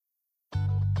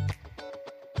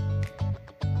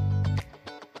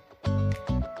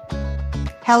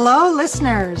Hello,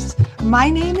 listeners. My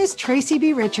name is Tracy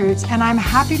B. Richards, and I'm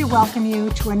happy to welcome you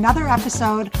to another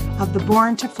episode of the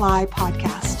Born to Fly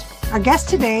podcast. Our guest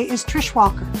today is Trish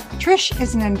Walker. Trish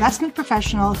is an investment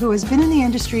professional who has been in the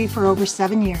industry for over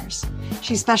 7 years.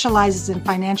 She specializes in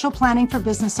financial planning for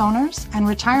business owners and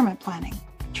retirement planning.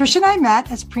 Trish and I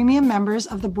met as premium members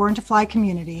of the Born to Fly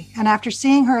community, and after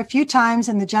seeing her a few times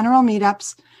in the general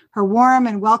meetups, her warm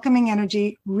and welcoming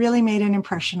energy really made an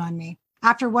impression on me.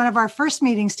 After one of our first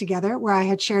meetings together, where I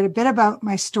had shared a bit about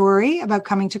my story about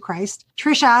coming to Christ,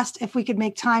 Trish asked if we could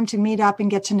make time to meet up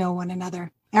and get to know one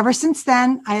another. Ever since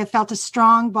then, I have felt a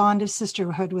strong bond of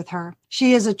sisterhood with her.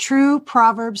 She is a true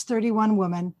Proverbs 31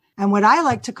 woman, and what I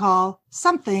like to call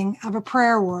something of a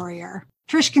prayer warrior.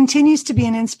 Trish continues to be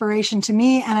an inspiration to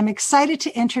me, and I'm excited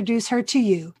to introduce her to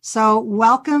you. So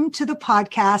welcome to the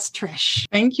podcast, Trish.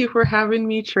 Thank you for having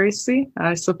me, Tracy.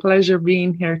 It's a pleasure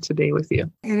being here today with you.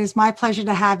 It is my pleasure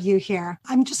to have you here.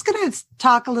 I'm just going to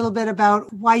talk a little bit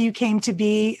about why you came to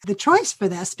be the choice for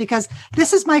this, because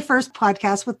this is my first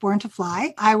podcast with Born to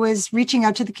Fly. I was reaching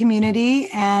out to the community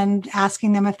and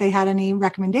asking them if they had any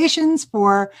recommendations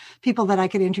for people that I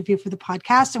could interview for the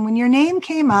podcast. And when your name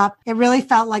came up, it really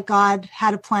felt like God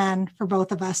had a plan for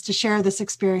both of us to share this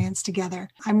experience together.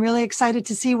 I'm really excited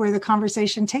to see where the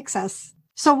conversation takes us.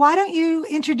 So why don't you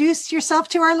introduce yourself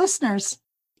to our listeners?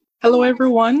 Hello,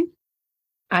 everyone.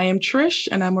 I am Trish,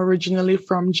 and I'm originally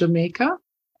from Jamaica,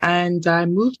 and I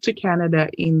moved to Canada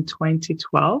in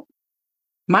 2012.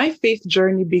 My faith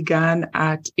journey began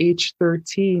at age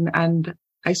 13, and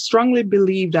I strongly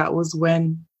believe that was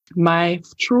when my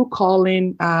true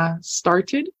calling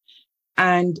started.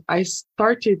 And I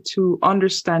started to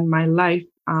understand my life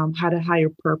had a higher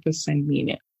purpose and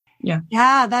meaning.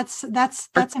 Yeah, that's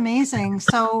amazing.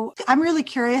 So I'm really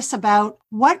curious about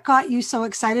what got you so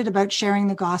excited about sharing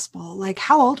the gospel. Like,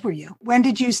 how old were you? When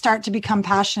did you start to become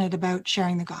passionate about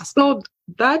sharing the gospel? So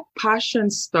that passion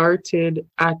started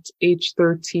at age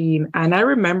 13. And I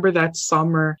remember that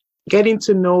summer getting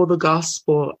to know the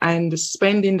gospel and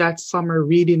spending that summer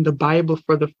reading the Bible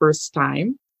for the first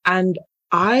time. And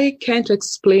I can't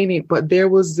explain it, but there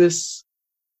was this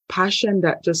passion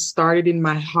that just started in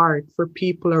my heart for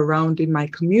people around in my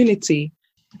community.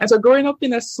 And so growing up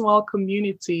in a small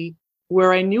community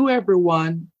where I knew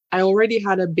everyone, I already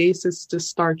had a basis to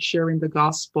start sharing the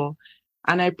gospel.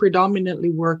 And I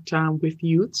predominantly worked with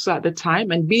youths at the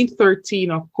time. And being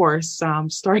 13, of course,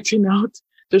 starting out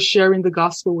just sharing the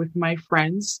gospel with my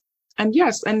friends. And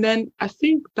yes, and then I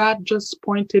think that just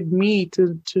pointed me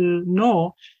to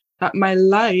know that my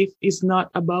life is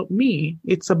not about me.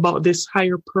 It's about this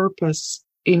higher purpose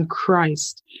in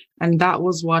Christ. And that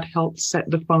was what helped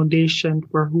set the foundation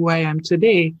for who I am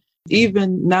today.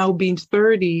 Even now being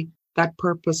 30, that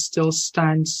purpose still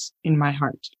stands in my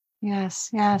heart.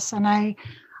 Yes. And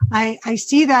I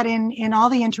see that in all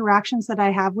the interactions that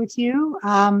I have with you.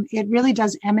 It really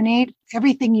does emanate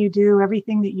everything you do,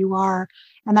 everything that you are.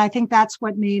 And I think that's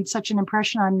what made such an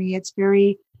impression on me. It's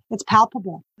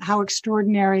palpable how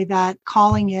extraordinary that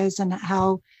calling is and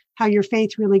how your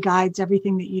faith really guides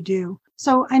everything that you do.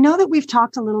 So I know that we've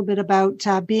talked a little bit about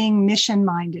being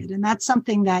mission-minded, and that's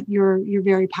something that you're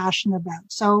very passionate about.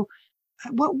 So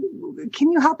what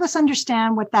can you help us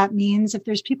understand what that means? If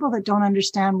there's people that don't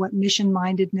understand what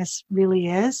mission-mindedness really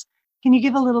is, can you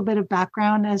give a little bit of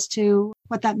background as to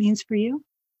what that means for you?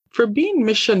 For being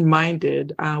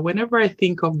mission-minded, whenever I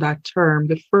think of that term,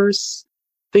 the first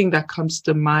thing that comes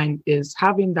to mind is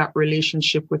having that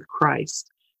relationship with Christ.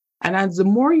 And as the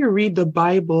more you read the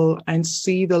Bible and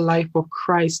see the life of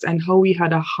Christ and how he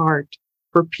had a heart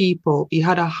for people, he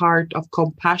had a heart of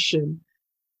compassion.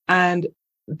 And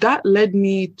that led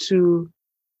me to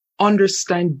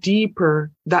understand deeper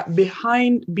that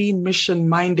behind being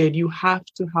mission-minded, you have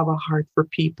to have a heart for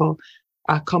people,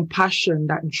 a compassion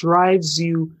that drives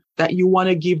you, that you want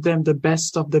to give them the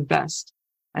best of the best.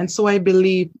 And so I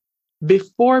believe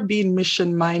before being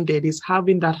mission-minded is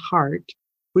having that heart,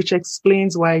 which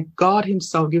explains why God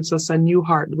himself gives us a new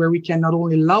heart where we can not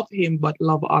only love him, but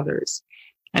love others.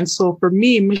 And so for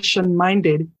me,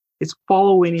 mission-minded is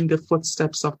following in the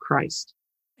footsteps of Christ.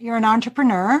 You're an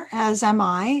entrepreneur, as am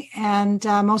I, and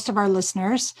most of our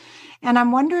listeners. And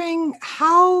I'm wondering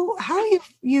how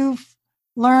you've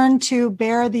learned to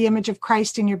bear the image of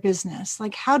Christ in your business.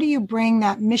 Like, how do you bring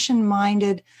that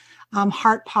mission-minded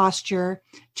heart posture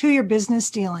to your business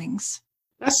dealings?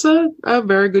 That's a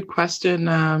very good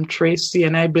question, Tracy.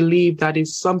 And I believe that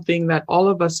is something that all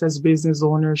of us as business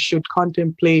owners should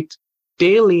contemplate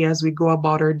daily as we go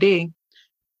about our day.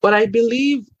 But I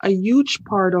believe a huge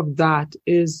part of that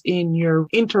is in your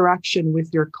interaction with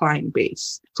your client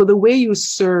base. So the way you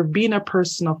serve, being a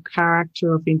person of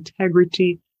character, of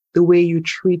integrity, the way you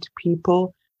treat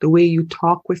people, the way you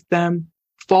talk with them,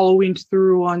 following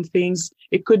through on things.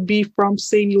 It could be from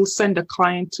saying you'll send a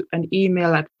client an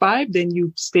email at 5, then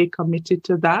you stay committed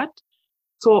to that.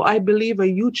 So I believe a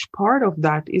huge part of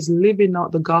that is living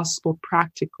out the gospel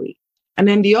practically. And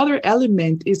then the other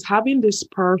element is having this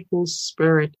powerful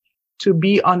spirit to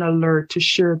be on alert to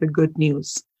share the good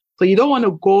news. So you don't want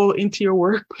to go into your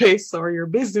workplace or your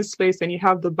business place and you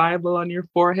have the Bible on your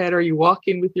forehead, or you walk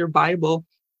in with your Bible,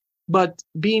 but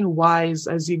being wise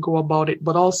as you go about it,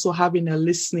 but also having a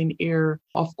listening ear,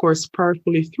 of course,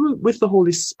 prayerfully through with the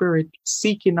Holy Spirit,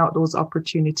 seeking out those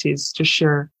opportunities to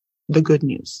share the good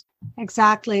news.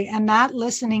 Exactly. And that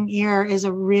listening ear is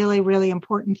a really, really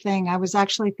important thing. I was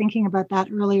actually thinking about that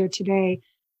earlier today,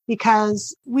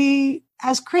 because we,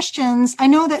 as Christians, I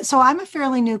know that, so I'm a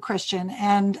fairly new Christian,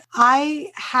 and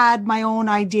I had my own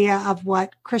idea of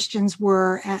what Christians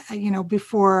were,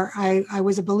 before I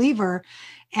was a believer.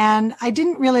 And I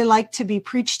didn't really like to be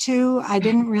preached to. I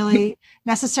didn't really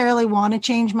necessarily want to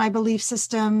change my belief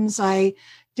systems. I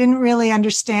didn't really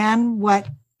understand what,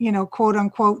 quote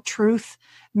unquote, truth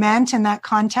meant in that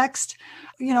context.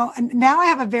 And now I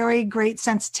have a very great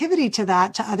sensitivity to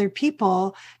that, to other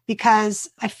people, because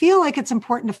I feel like it's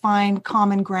important to find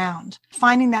common ground.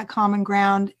 Finding that common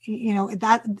ground,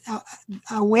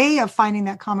 a way of finding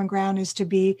that common ground is to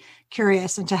be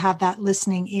curious and to have that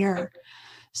listening ear.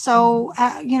 So,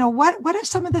 what are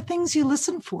some of the things you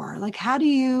listen for? Like, how do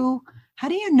you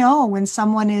know when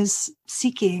someone is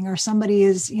seeking, or somebody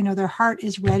is, their heart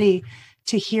is ready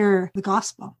to hear the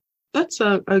gospel? That's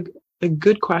a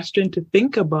good question to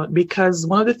think about, because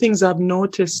one of the things I've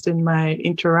noticed in my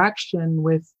interaction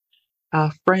with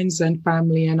friends and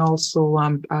family, and also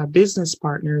business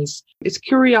partners, is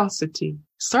curiosity.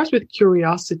 It starts with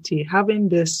curiosity, having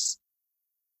this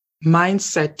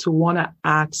mindset to want to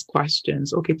ask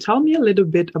questions. Okay, tell me a little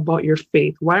bit about your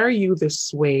faith. Why are you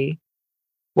this way?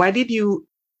 Why did you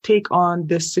take on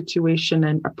this situation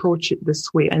and approach it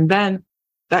this way? And then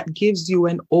that gives you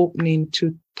an opening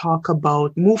to talk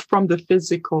about, move from the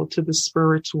physical to the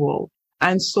spiritual.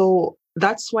 And so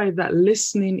that's why that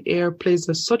listening ear plays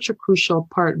such a crucial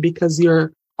part, because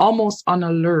you're almost on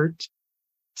alert,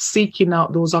 seeking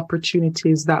out those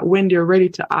opportunities that when they're ready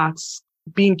to ask,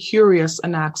 being curious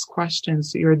and ask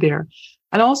questions, you're there.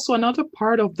 And also another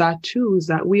part of that too is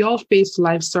that we all face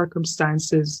life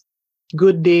circumstances,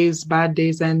 good days, bad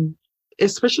days, and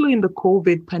especially in the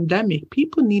COVID pandemic,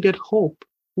 people needed hope.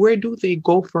 Where do they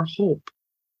go for hope?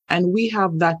 And we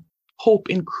have that hope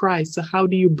in Christ. So how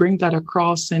do you bring that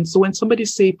across? And so when somebody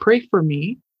say, pray for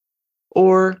me,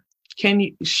 or can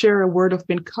you share a word of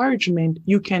encouragement,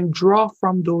 you can draw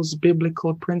from those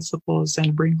biblical principles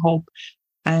and bring hope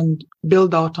and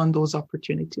build out on those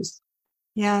opportunities.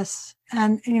 Yes.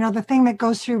 And, the thing that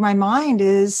goes through my mind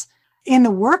is, in the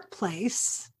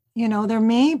workplace, there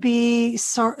may be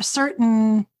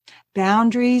certain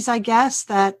boundaries, I guess,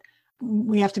 that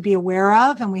we have to be aware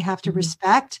of and we have to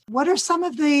respect. What are some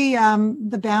of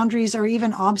the boundaries or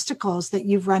even obstacles that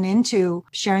you've run into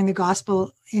sharing the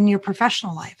gospel in your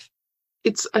professional life?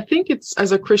 I think it's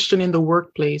as a Christian in the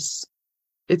workplace,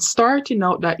 it's starting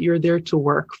out that you're there to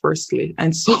work firstly.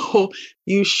 And so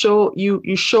you show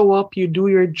up, you do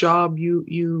your job,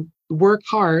 you work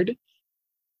hard,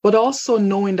 but also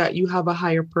knowing that you have a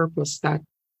higher purpose, that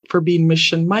for being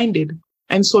mission minded.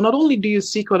 And so not only do you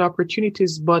seek out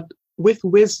opportunities, but with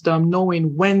wisdom,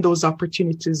 knowing when those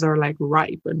opportunities are like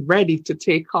ripe and ready to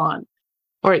take on.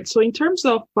 All right. So in terms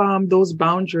of those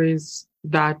boundaries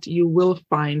that you will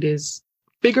find is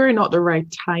figuring out the right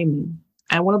timing.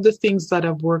 And one of the things that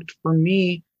have worked for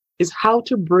me is how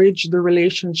to bridge the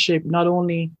relationship, not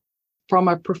only from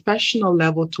a professional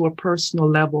level to a personal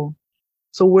level.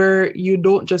 So where you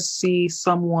don't just see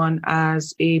someone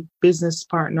as a business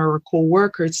partner or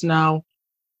co-worker, it's now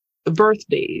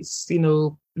birthdays,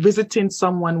 visiting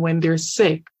someone when they're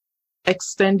sick,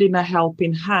 extending a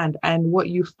helping hand. And what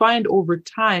you find over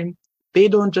time, they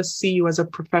don't just see you as a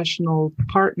professional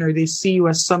partner, they see you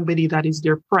as somebody that is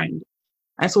their friend.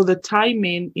 And so the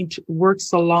timing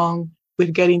works along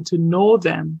with getting to know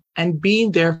them and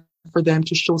being there for them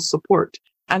to show support.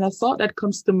 And a thought that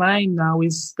comes to mind now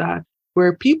is that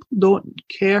where people don't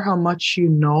care how much you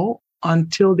know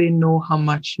until they know how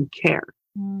much you care.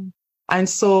 Mm. And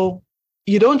so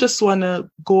you don't just want to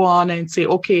go on and say,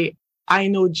 okay, I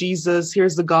know Jesus,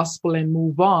 here's the gospel, and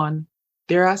move on.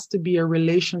 There has to be a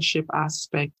relationship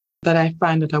aspect that I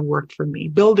find that have worked for me,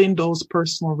 building those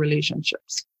personal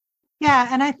relationships. Yeah.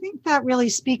 And I think that really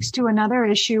speaks to another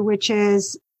issue, which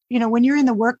is, when you're in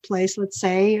the workplace, let's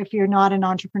say, if you're not an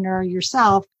entrepreneur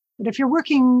yourself, but if you're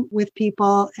working with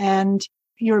people and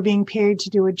you're being paid to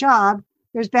do a job,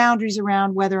 there's boundaries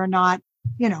around whether or not,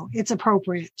 it's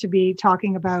appropriate to be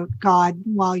talking about God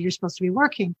while you're supposed to be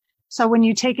working. So when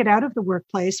you take it out of the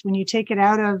workplace, when you take it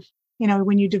out of,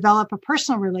 when you develop a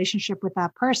personal relationship with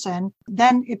that person,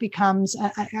 then it becomes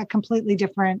a completely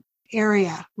different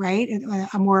area, right?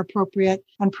 A more appropriate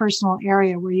and personal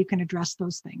area where you can address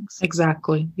those things.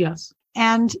 Exactly. Yes.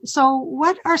 And so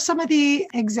what are some of the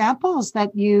examples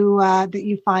that you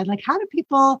find? Like, how do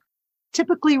people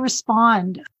typically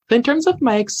respond? In terms of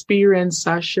my experience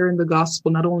sharing the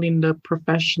gospel, not only in the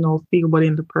professional field, but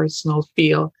in the personal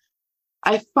field,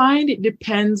 I find it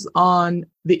depends on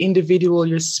the individual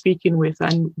you're speaking with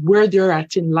and where they're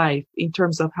at in life in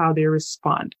terms of how they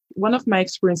respond. One of my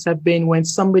experiences have been when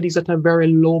somebody's at a very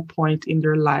low point in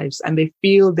their lives and they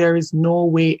feel there is no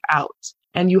way out,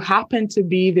 and you happen to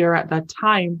be there at that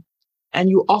time and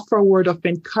you offer a word of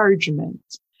encouragement,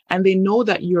 and they know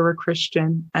that you're a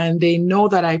Christian and they know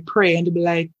that I pray, and they'll be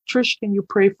like, Trish, can you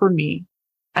pray for me?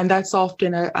 And that's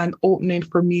often an opening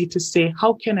for me to say,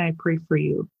 how can I pray for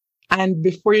you? And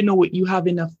before you know it, you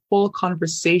having a full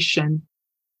conversation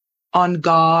on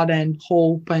God and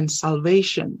hope and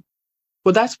salvation.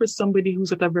 But that's for somebody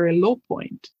who's at a very low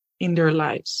point in their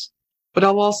lives. But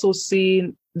I've also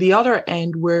seen the other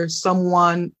end where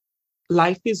someone,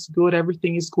 life is good,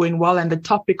 everything is going well, and the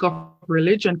topic of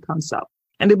religion comes up.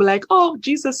 And they'll be like, oh,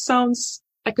 Jesus sounds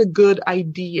like a good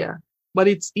idea, but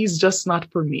he's just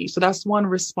not for me. So that's one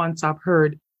response I've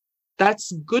heard.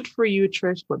 That's good for you,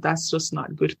 Trish, but that's just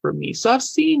not good for me. So I've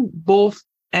seen both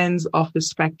ends of the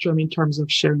spectrum in terms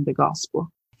of sharing the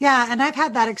gospel. Yeah. And I've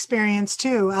had that experience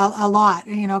too, a lot,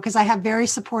 because I have very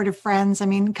supportive friends. I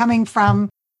mean, coming from,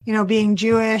 being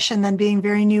Jewish and then being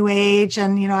very new age.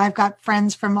 And, I've got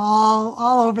friends from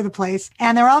all over the place,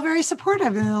 and they're all very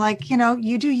supportive. And they're like,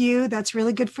 you do you, that's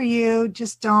really good for you.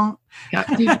 Just don't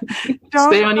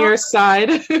stay on your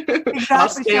side. Exactly, I'll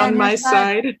stay on my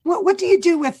side. What do you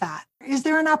do with that? Is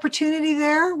there an opportunity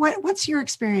there? What's your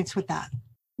experience with that?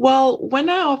 Well, when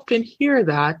I often hear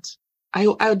that,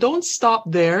 I don't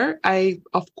stop there. I,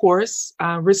 of course,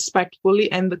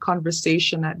 respectfully end the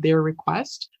conversation at their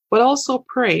request, but also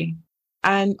pray.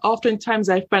 And oftentimes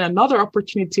I find another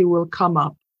opportunity will come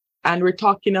up, and we're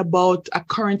talking about a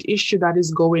current issue that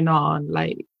is going on,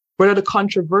 like whether the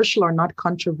controversial or not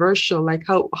controversial, like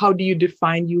how do you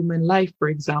define human life, for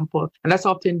example? And that's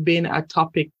often been a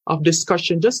topic of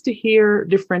discussion, just to hear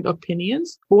different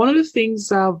opinions. But one of the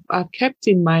things I've kept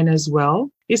in mind as well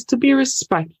is to be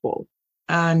respectful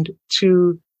and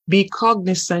to be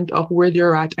cognizant of where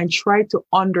they're at and try to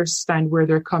understand where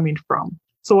they're coming from.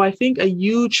 So I think a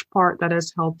huge part that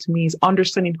has helped me is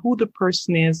understanding who the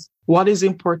person is, what is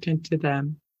important to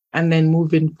them, and then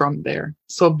moving from there.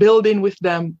 So building with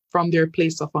them from their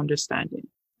place of understanding.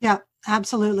 Yeah,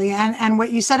 absolutely. And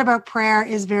what you said about prayer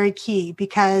is very key,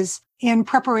 because in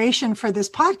preparation for this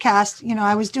podcast,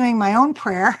 I was doing my own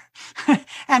prayer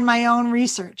and my own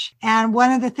research. And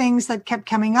one of the things that kept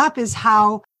coming up is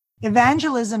how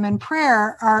evangelism and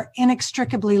prayer are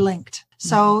inextricably linked.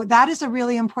 So that is a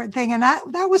really important thing. And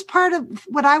that was part of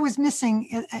what I was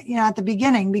missing, at the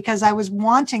beginning, because I was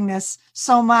wanting this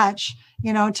so much,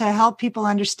 to help people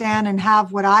understand and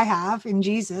have what I have in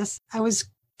Jesus. I was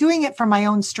doing it for my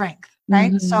own strength.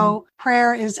 Right. Mm-hmm. So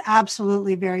prayer is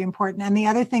absolutely very important. And the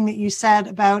other thing that you said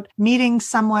about meeting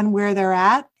someone where they're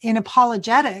at in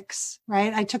apologetics,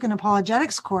 right? I took an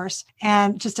apologetics course,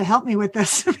 and just to help me with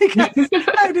this, because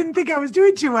I didn't think I was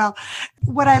doing too well.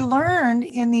 What I learned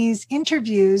in these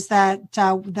interviews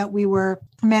that we were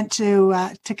meant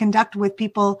to conduct with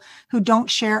people who don't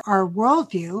share our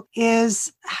worldview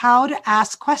is how to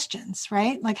ask questions,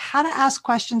 right? Like how to ask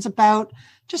questions about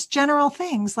just general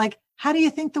things like, how do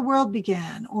you think the world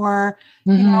began? Or,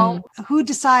 who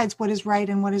decides what is right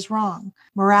and what is wrong?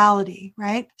 Morality,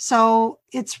 right? So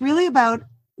it's really about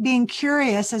being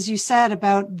curious, as you said,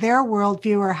 about their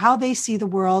worldview or how they see the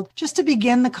world, just to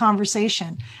begin the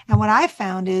conversation. And what I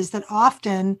found is that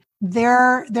often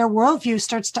their worldview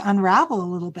starts to unravel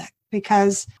a little bit,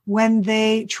 because when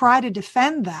they try to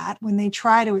defend that, when they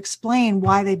try to explain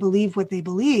why they believe what they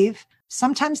believe,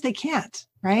 sometimes they can't.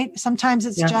 Right? Sometimes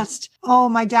it's just, oh,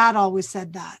 my dad always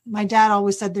said that. My dad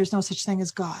always said there's no such thing as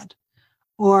God.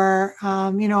 Or,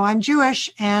 I'm Jewish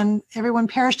and everyone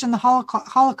perished in the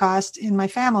Holocaust in my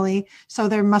family, so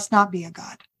there must not be a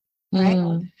God. Right?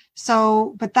 Mm.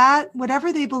 So, but that,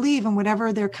 whatever they believe and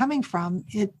whatever they're coming from,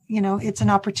 it's an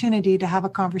opportunity to have a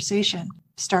conversation,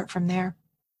 start from there.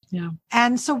 Yeah.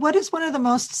 And so what is one of the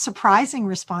most surprising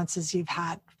responses you've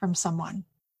had from someone?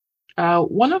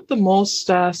 One of the most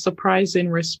surprising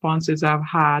responses I've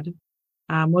had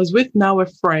was with now a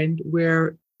friend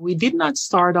where we did not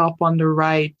start off on the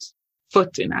right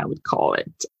footing, I would call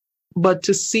it. But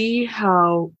to see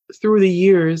how through the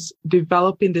years,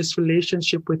 developing this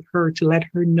relationship with her to let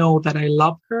her know that I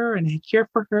love her and I care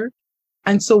for her.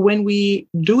 And so when we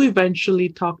do eventually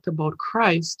talked about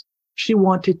Christ, she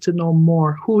wanted to know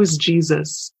more. Who is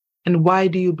Jesus? And why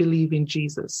do you believe in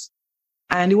Jesus?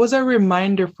 And it was a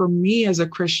reminder for me as a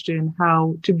Christian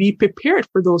how to be prepared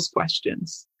for those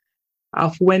questions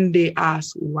of when they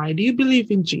ask, why do you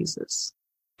believe in Jesus?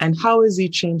 And how has he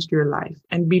changed your life?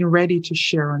 And being ready to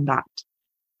share on that.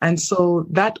 And so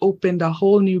that opened a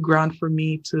whole new ground for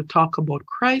me to talk about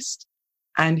Christ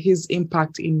and his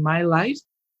impact in my life,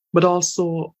 but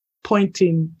also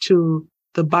pointing to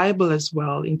the Bible as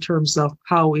well in terms of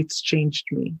how it's changed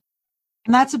me.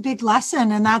 And that's a big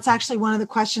lesson. And that's actually one of the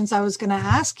questions I was going to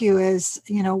ask you is,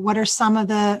 what are some of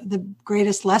the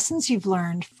greatest lessons you've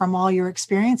learned from all your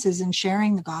experiences in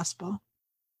sharing the gospel?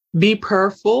 Be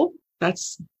prayerful.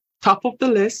 That's top of the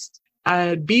list.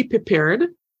 Be prepared.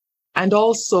 And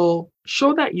also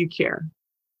show that you care.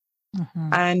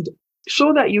 Mm-hmm. And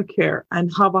show that you care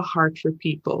and have a heart for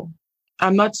people.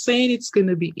 I'm not saying it's going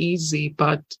to be easy,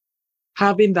 but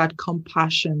having that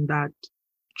compassion that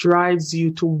drives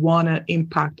you to want to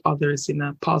impact others in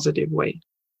a positive way.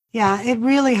 Yeah, it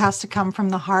really has to come from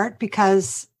the heart,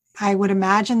 because I would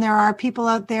imagine there are people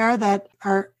out there that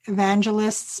are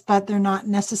evangelists, but they're not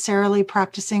necessarily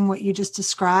practicing what you just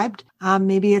described.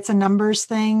 Maybe it's a numbers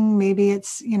thing. Maybe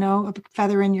it's, a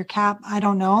feather in your cap. I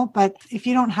don't know. But if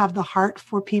you don't have the heart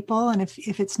for people, and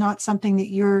if it's not something that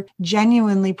you're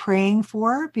genuinely praying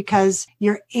for because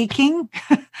you're aching,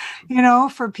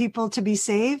 for people to be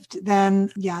saved,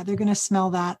 then yeah, they're going to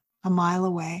smell that a mile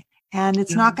away. And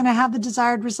it's not going to have the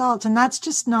desired result. And that's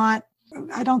just not,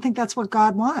 I don't think that's what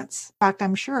God wants. In fact,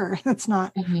 I'm sure that's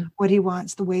not what he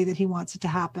wants, the way that he wants it to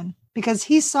happen, because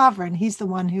he's sovereign. He's the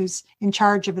one who's in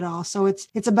charge of it all. So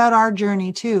it's about our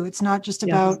journey too. It's not just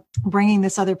about bringing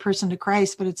this other person to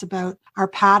Christ, but it's about our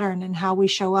pattern and how we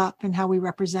show up and how we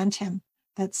represent him.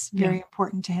 That's very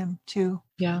important to him too.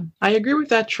 Yeah, I agree with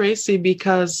that, Tracy,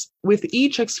 because with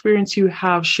each experience you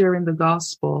have sharing the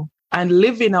gospel and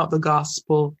living out the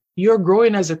gospel, you're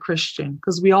growing as a Christian,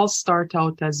 because we all start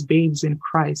out as babes in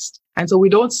Christ. And so we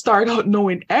don't start out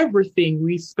knowing everything.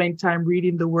 We spend time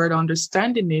reading the word,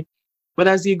 understanding it. But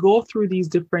as you go through these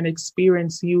different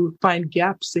experiences, you find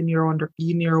gaps in your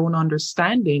own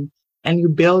understanding, and you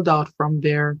build out from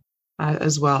there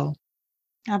as well.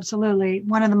 Absolutely.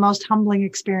 One of the most humbling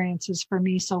experiences for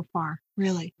me so far,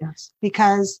 really. Yes.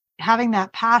 Because having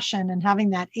that passion and having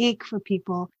that ache for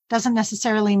people doesn't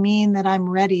necessarily mean that I'm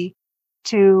ready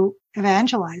to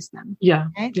evangelize them. Yeah.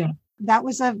 Right? Yeah. That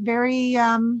was a very,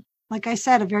 like I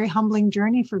said, a very humbling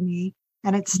journey for me.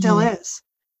 And it still is,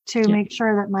 to make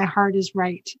sure that my heart is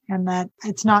right and that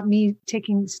it's not me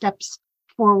taking steps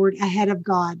forward ahead of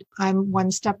God. I'm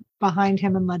one step behind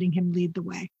him and letting him lead the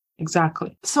way.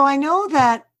 Exactly. So I know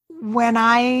that when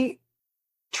I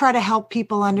try to help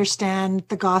people understand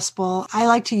the gospel, I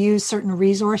like to use certain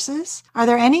resources. Is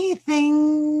there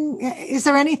anything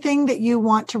that you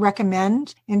want to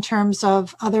recommend in terms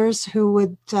of others who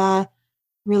would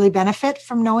really benefit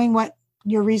from knowing what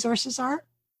your resources are?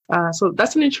 So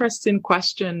that's an interesting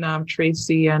question,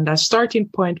 Tracy. And a starting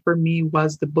point for me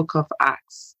was the book of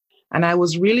Acts. And I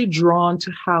was really drawn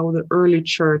to how the early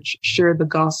church shared the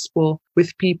gospel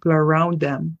with people around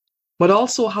them, but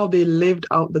also how they lived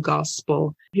out the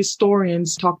gospel.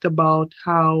 Historians talked about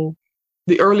how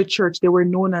the early church, they were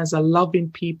known as a loving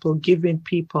people, giving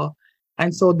people.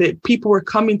 And so the people were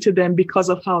coming to them because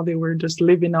of how they were just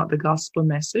living out the gospel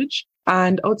message.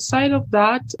 And outside of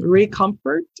that, Ray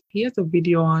Comfort, he has a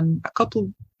video on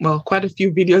quite a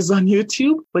few videos on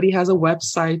YouTube, but he has a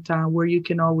website where you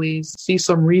can always see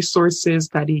some resources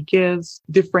that he gives,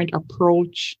 different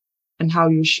approach and how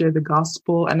you share the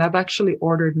gospel. And I've actually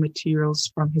ordered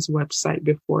materials from his website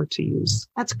before to use.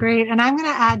 That's great. And I'm going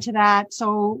to add to that.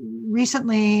 So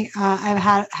recently,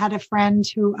 I've had a friend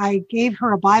who I gave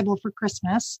her a Bible for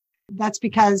Christmas. That's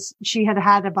because she had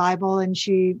a Bible and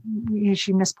she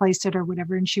misplaced it or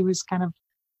whatever. And she was kind of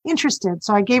interested.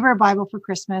 So I gave her a Bible for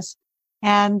Christmas.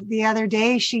 And the other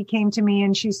day she came to me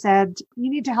and she said,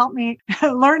 "You need to help me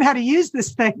learn how to use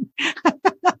this thing."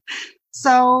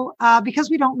 So, because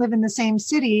we don't live in the same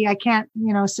city, I can't,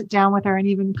 sit down with her, and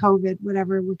even COVID,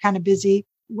 whatever, we're kind of busy.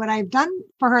 What I've done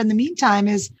for her in the meantime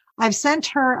is I've sent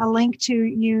her a link to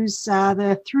use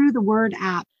the Through the Word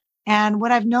app. And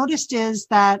what I've noticed is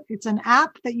that it's an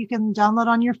app that you can download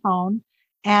on your phone,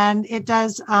 and it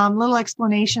does little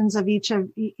explanations of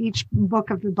each book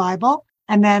of the Bible.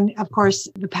 And then, of course,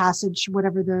 the passage,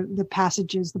 whatever the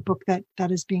passage is, the book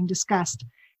that is being discussed.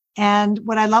 And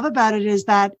what I love about it is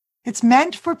that it's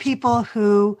meant for people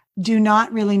who do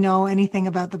not really know anything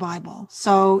about the Bible.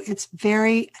 So it's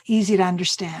very easy to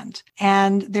understand.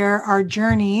 And there are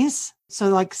journeys, so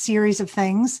like series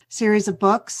of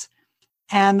books.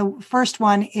 And the first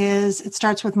one it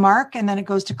starts with Mark, and then it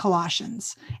goes to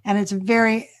Colossians. And it's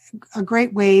a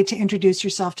great way to introduce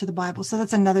yourself to the Bible. So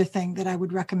that's another thing that I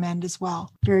would recommend as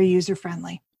well. Very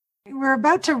user-friendly. We're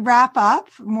about to wrap up,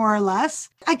 more or less.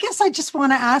 I guess I just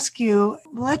want to ask you,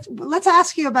 let's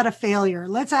ask you about a failure.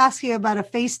 Let's ask you about a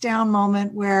face down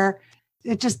moment where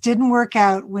it just didn't work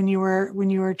out when you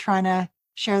were trying to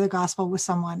share the gospel with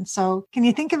someone. So can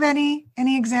you think of any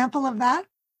example of that?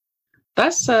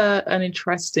 That's an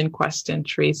interesting question,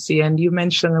 Tracy. And you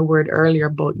mentioned a word earlier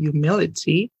about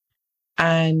humility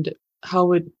and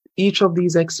how each of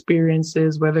these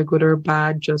experiences, whether good or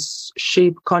bad, just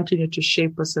continue to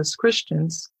shape us as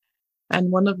Christians. And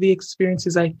one of the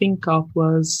experiences I think of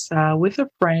was with a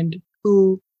friend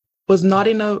who was not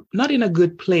in a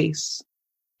good place.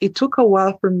 It took a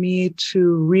while for me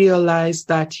to realize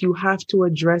that you have to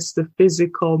address the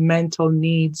physical, mental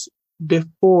needs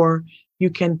before you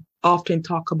can often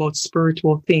talk about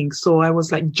spiritual things. So I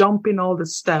was like jumping all the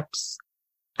steps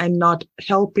and not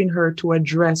helping her to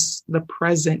address the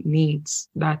present needs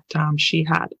that she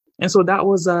had. And so that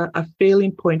was a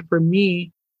failing point for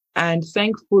me. And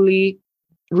thankfully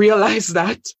realized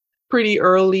that pretty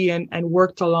early and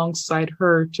worked alongside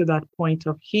her to that point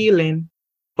of healing,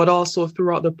 but also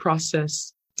throughout the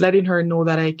process, letting her know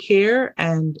that I care.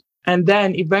 And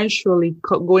then eventually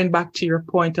going back to your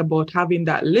point about having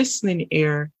that listening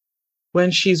ear when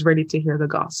she's ready to hear the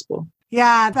gospel.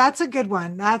 Yeah, that's a good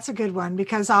one. That's a good one,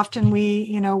 because often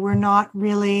we're not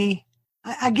really,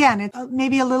 again,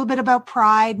 maybe a little bit about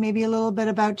pride, maybe a little bit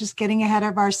about just getting ahead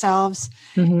of ourselves.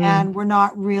 Mm-hmm. And we're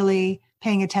not really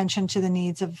paying attention to the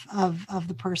needs of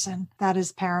the person. That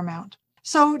is paramount.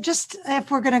 So just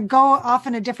if we're going to go off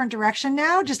in a different direction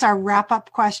now, just our wrap-up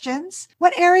questions.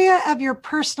 What area of your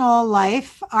personal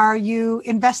life are you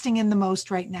investing in the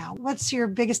most right now? What's your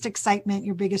biggest excitement,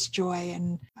 your biggest joy,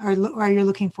 and are you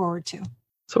looking forward to?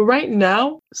 So right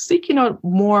now, seeking out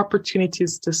more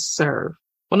opportunities to serve.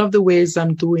 One of the ways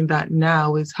I'm doing that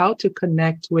now is how to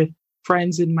connect with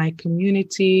friends in my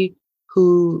community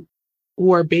who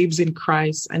are babes in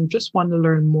Christ and just want to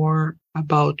learn more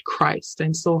about Christ.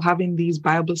 And so having these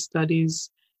Bible studies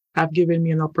have given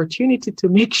me an opportunity to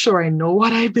make sure I know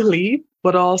what I believe,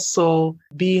 but also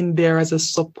being there as a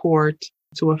support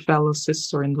to a fellow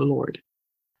sister in the Lord.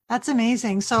 That's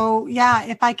amazing. So yeah,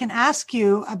 if I can ask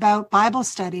you about Bible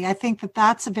study, I think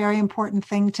that's a very important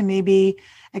thing to maybe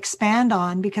expand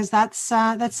on, because that's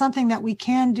something that we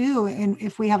can do. And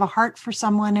if we have a heart for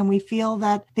someone and we feel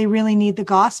that they really need the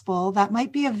gospel, that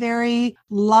might be a very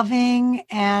loving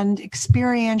and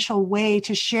experiential way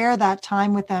to share that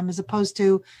time with them, as opposed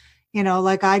to,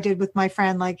 like I did with my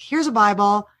friend, like, here's a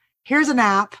Bible, here's an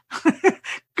app,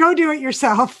 go do it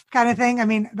yourself kind of thing. I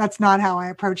mean, that's not how I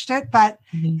approached it, but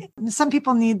some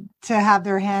people need to have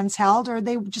their hands held, or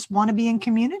they just want to be in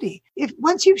community. If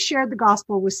once you've shared the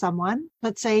gospel with someone,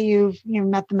 let's say you've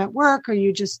met them at work, or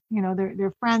you just,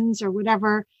 they're friends or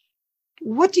whatever,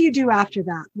 what do you do after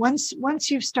that?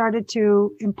 Once you've started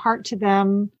to impart to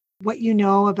them what you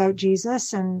know about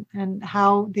Jesus and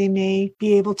how they may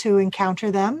be able to encounter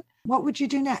them, what would you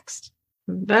do next?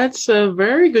 That's a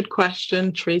very good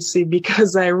question, Tracy,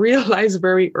 because I realized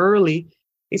very early,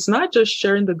 it's not just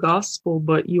sharing the gospel,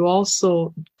 but you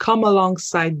also come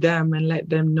alongside them and let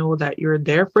them know that you're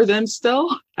there for them still.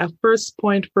 A first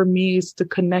point for me is to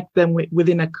connect them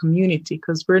within a community,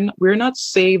 because we're not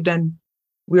saved and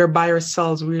we're by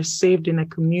ourselves. We're saved in a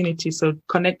community. So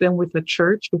connect them with a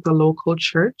church, with a local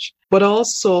church, but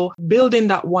also building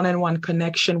that one-on-one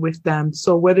connection with them.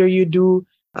 So whether you do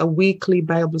a weekly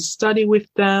Bible study with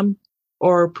them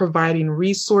or providing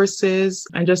resources.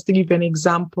 And just to give you an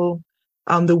example,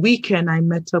 on the weekend, I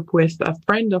met up with a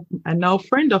friend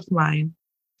of mine.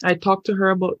 I talked to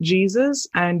her about Jesus,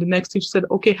 and the next thing she said,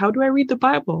 okay, how do I read the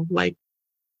Bible? Like,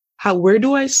 where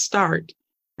do I start?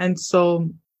 And so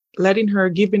letting her,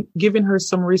 giving her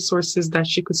some resources that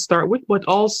she could start with, but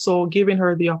also giving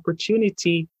her the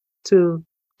opportunity to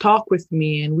talk with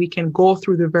me, and we can go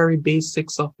through the very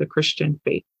basics of the Christian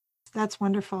faith. That's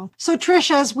wonderful. So Trish,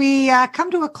 as we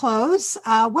come to a close,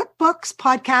 what books,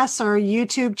 podcasts, or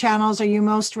YouTube channels are you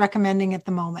most recommending at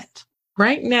the moment?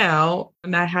 Right now,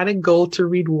 and I had a goal to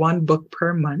read one book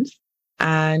per month.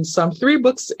 And so I'm 3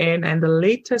 books in, and the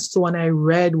latest one I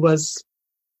read was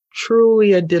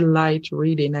truly a delight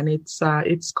reading. And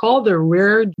it's called The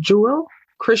Rare Jewel,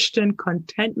 Christian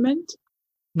Contentment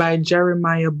by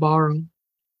Jeremiah Burrow.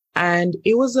 And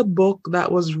it was a book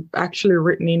that was actually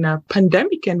written in a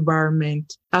pandemic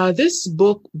environment. This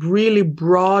book really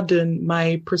broadened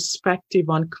my perspective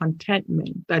on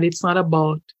contentment, that it's not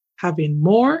about having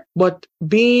more, but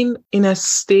being in a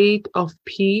state of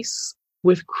peace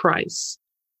with Christ.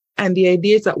 And the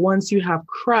idea is that once you have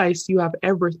Christ, you have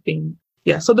everything.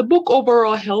 Yeah. So the book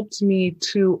overall helped me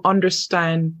to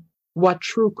understand what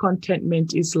true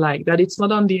contentment is like, that it's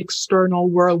not on the external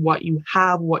world, what you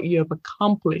have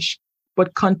accomplished,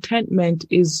 but contentment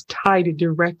is tied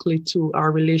directly to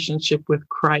our relationship with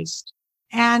Christ.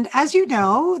 And as you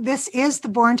know, this is the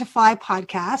Born to Fly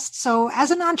podcast. So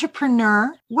as an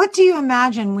entrepreneur, what do you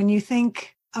imagine when you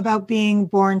think about being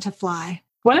born to fly?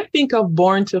 When I think of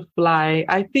Born to Fly,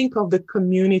 I think of the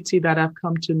community that I've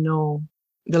come to know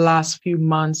the last few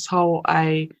months, how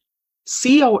I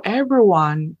see how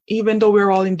everyone, even though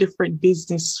we're all in different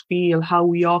business field, how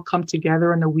we all come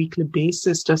together on a weekly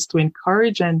basis just to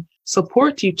encourage and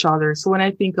support each other. So when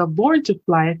I think of Born to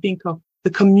Fly, I think of the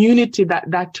community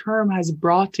that term has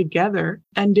brought together.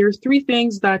 And there are 3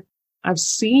 things that I've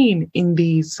seen in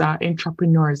these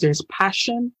entrepreneurs. There's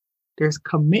passion, there's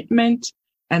commitment,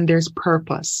 and there's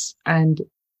purpose. And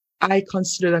I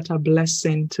consider that a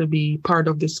blessing to be part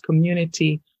of this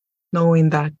community,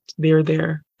 knowing that they're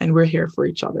there and we're here for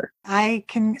each other. I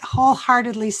can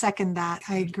wholeheartedly second that.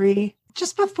 I agree.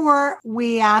 Just before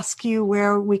we ask you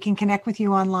where we can connect with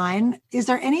you online, is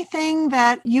there anything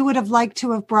that you would have liked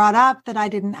to have brought up that I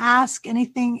didn't ask?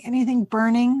 Anything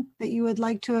burning that you would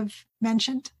like to have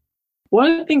mentioned? One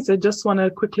of the things I just want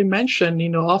to quickly mention,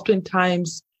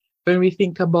 oftentimes when we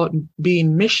think about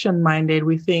being mission-minded,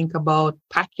 we think about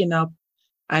packing up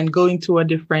and going to a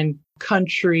different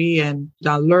country and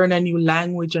learn a new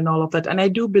language and all of that. And I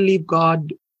do believe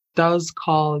God does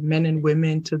call men and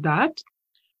women to that.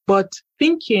 But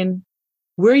thinking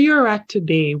where you're at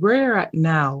today, where you're at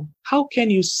now, how can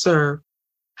you serve?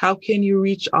 How can you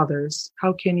reach others?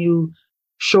 How can you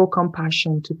show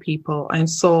compassion to people? And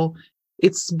so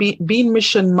it's being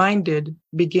mission-minded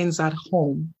begins at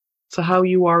home. So how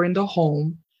you are in the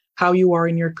home, how you are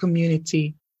in your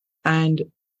community. And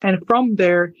from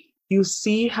there, you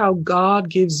see how God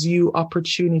gives you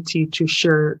opportunity to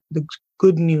share the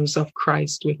good news of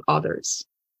Christ with others.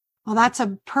 Well, that's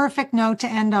a perfect note to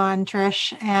end on,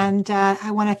 Trish. And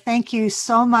I want to thank you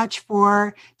so much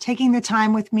for taking the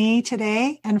time with me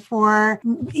today and for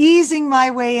easing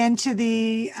my way into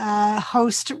the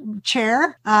host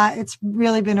chair. It's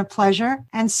really been a pleasure.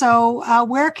 And so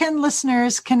where can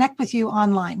listeners connect with you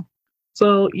online?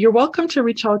 So you're welcome to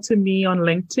reach out to me on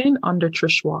LinkedIn under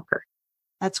Trish Walker.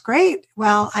 That's great.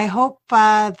 Well, I hope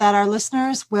that our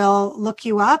listeners will look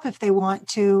you up if they want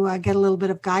to get a little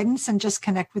bit of guidance and just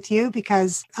connect with you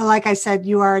because, like I said,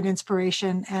 you are an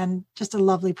inspiration and just a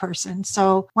lovely person.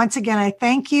 So once again, I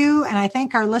thank you and I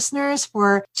thank our listeners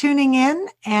for tuning in,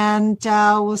 and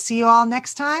we'll see you all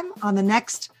next time on the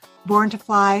next Born to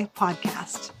Fly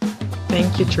podcast.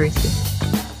 Thank you, Tracy.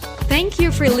 Thank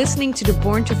you for listening to the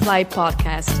Born to Fly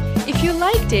podcast. If you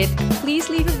liked it, please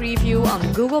leave a review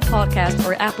on Google Podcast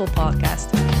or Apple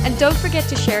Podcast. And don't forget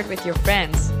to share it with your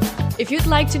friends. If you'd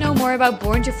like to know more about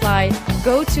Born to Fly,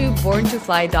 go to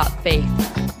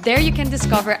borntofly.faith. There you can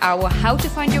discover our How to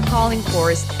Find Your Calling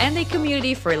course and a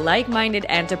community for like-minded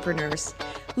entrepreneurs.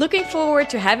 Looking forward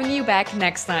to having you back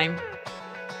next time.